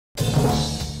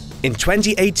In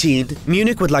 2018,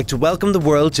 Munich would like to welcome the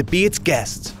world to be its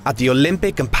guest at the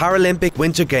Olympic and Paralympic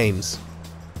Winter Games.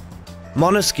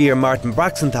 Monoskier Martin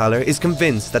Braxenthaler is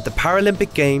convinced that the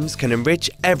Paralympic Games can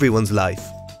enrich everyone's life.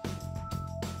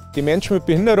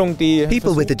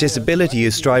 People with a disability who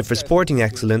strive for sporting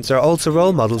excellence are also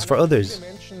role models for others.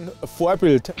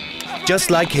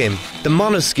 Just like him, the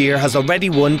monoskier has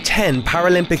already won 10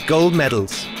 Paralympic gold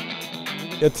medals.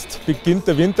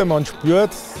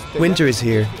 Winter is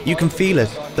here. You can feel it.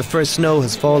 The first snow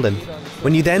has fallen.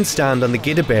 When you then stand on the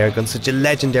Giddeberg on such a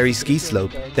legendary ski slope,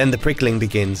 then the prickling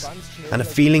begins, and a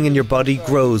feeling in your body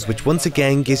grows which once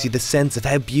again gives you the sense of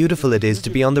how beautiful it is to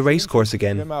be on the racecourse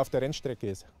again.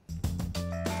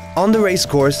 On the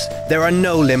racecourse, there are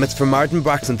no limits for Martin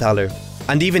Braxenthaler,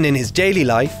 and even in his daily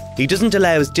life, he doesn't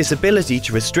allow his disability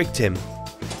to restrict him.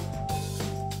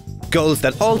 Goals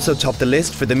that also top the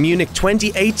list for the Munich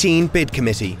 2018 bid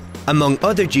committee. Among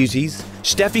other duties,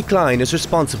 Steffi Klein is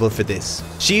responsible for this.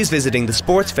 She is visiting the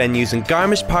sports venues in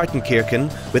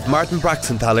Garmisch-Partenkirchen with Martin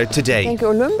Braxenthaler today.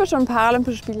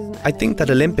 I think that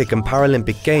Olympic and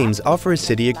Paralympic Games offer a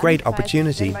city a great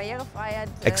opportunity.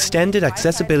 Extended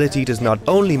accessibility does not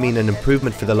only mean an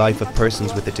improvement for the life of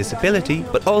persons with a disability,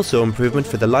 but also improvement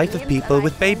for the life of people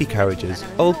with baby carriages,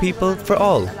 old people, for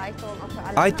all.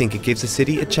 I think it gives a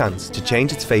city a chance to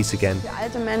change its face again.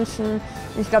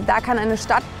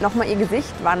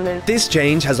 This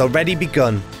change has already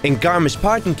begun. In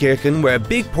Garmisch-Partenkirchen, where a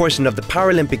big portion of the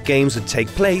Paralympic Games would take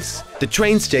place, the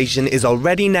train station is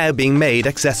already now being made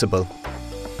accessible.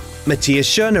 Matthias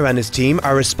Schöner and his team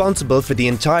are responsible for the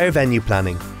entire venue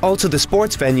planning. Also, the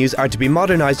sports venues are to be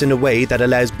modernised in a way that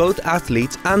allows both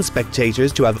athletes and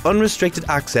spectators to have unrestricted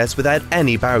access without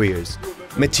any barriers.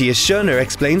 Matthias Schöner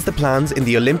explains the plans in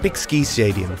the Olympic ski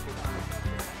stadium.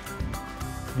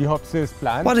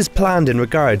 What is planned in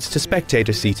regards to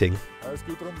spectator seating?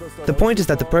 The point is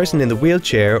that the person in the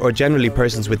wheelchair, or generally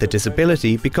persons with a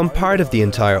disability, become part of the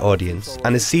entire audience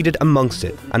and is seated amongst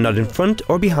it, and not in front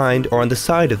or behind or on the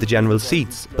side of the general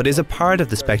seats, but is a part of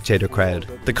the spectator crowd.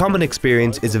 The common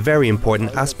experience is a very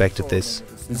important aspect of this.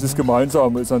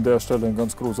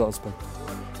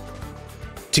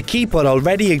 To keep what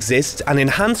already exists and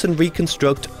enhance and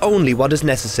reconstruct only what is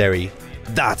necessary.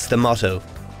 That's the motto.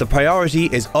 The priority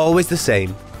is always the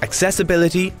same: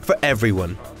 accessibility for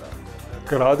everyone.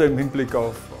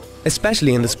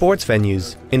 Especially in the sports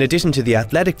venues. In addition to the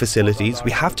athletic facilities,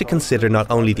 we have to consider not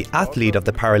only the athlete of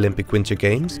the Paralympic Winter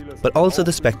Games, but also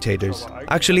the spectators.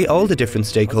 Actually, all the different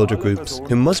stakeholder groups,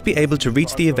 who must be able to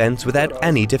reach the events without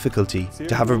any difficulty,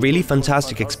 to have a really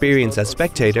fantastic experience as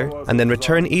spectator, and then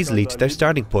return easily to their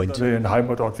starting point.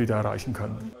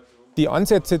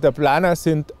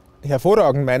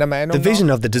 The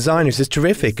vision of the designers is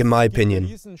terrific, in my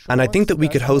opinion, and I think that we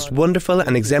could host wonderful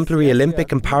and exemplary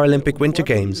Olympic and Paralympic Winter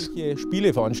Games. The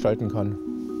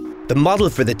model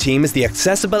for the team is the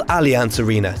accessible Allianz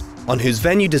Arena, on whose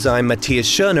venue design Matthias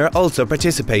Schöner also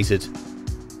participated.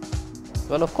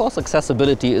 Well, of course,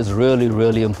 accessibility is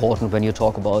really important when you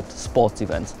talk about sports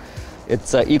events.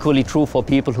 It's equally true for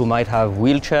people who might have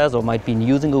wheelchairs or might be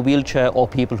using a wheelchair, or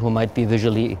people who might be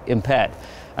visually impaired.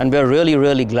 And we're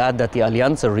really glad that the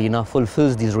Allianz Arena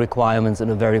fulfills these requirements in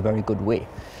a very good way.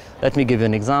 Let me give you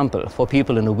an example. For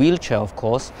people in a wheelchair, of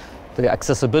course, the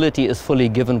accessibility is fully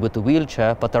given with the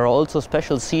wheelchair, but there are also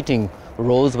special seating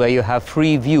rows where you have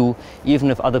free view,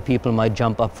 even if other people might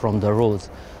jump up from the rows.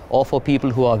 Or for people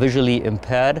who are visually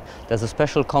impaired, there's a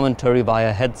special commentary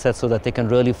via headset so that they can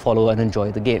really follow and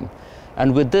enjoy the game.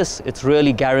 And with this, it's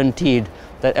really guaranteed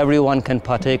that everyone can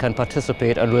partake and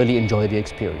participate and really enjoy the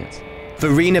experience.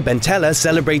 Verena Bentella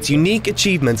celebrates unique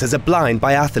achievements as a blind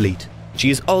biathlete. She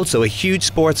is also a huge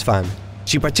sports fan.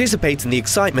 She participates in the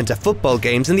excitement of football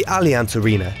games in the Allianz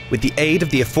Arena with the aid of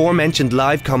the aforementioned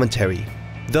live commentary.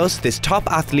 Thus, this top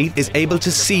athlete is able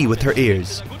to see with her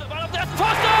ears.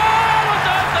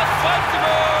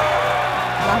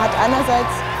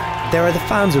 There are the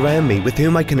fans around me with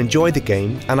whom I can enjoy the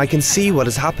game, and I can see what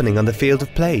is happening on the field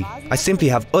of play. I simply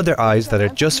have other eyes that are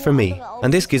just for me,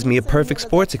 and this gives me a perfect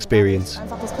sports experience.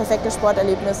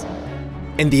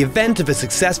 In the event of a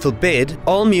successful bid,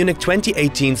 all Munich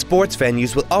 2018 sports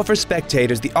venues will offer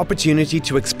spectators the opportunity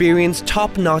to experience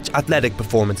top-notch athletic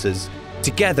performances,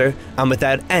 together and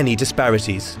without any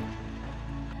disparities.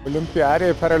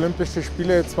 Paralympische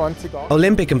Spiele 2018.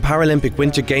 Olympic and Paralympic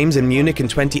Winter Games in Munich in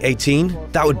 2018,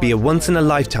 that would be a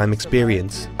once-in-a-lifetime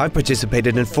experience. I've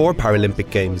participated in 4 Paralympic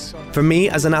Games. For me,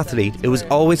 as an athlete, it was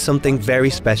always something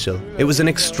very special. It was an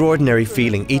extraordinary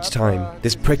feeling each time.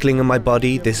 This prickling in my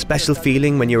body, this special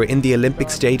feeling when you're in the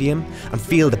Olympic Stadium and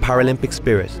feel the Paralympic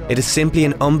spirit. It is simply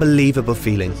an unbelievable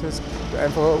feeling. Es ist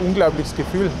einfach ein unglaubliches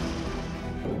Gefühl.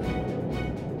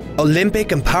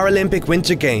 Olympic and Paralympic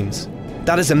Winter Games.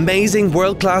 That is amazing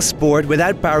world-class sport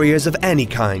without barriers of any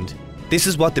kind. This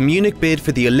is what the Munich bid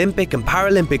for the Olympic and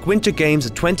Paralympic Winter Games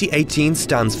of 2018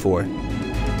 stands for.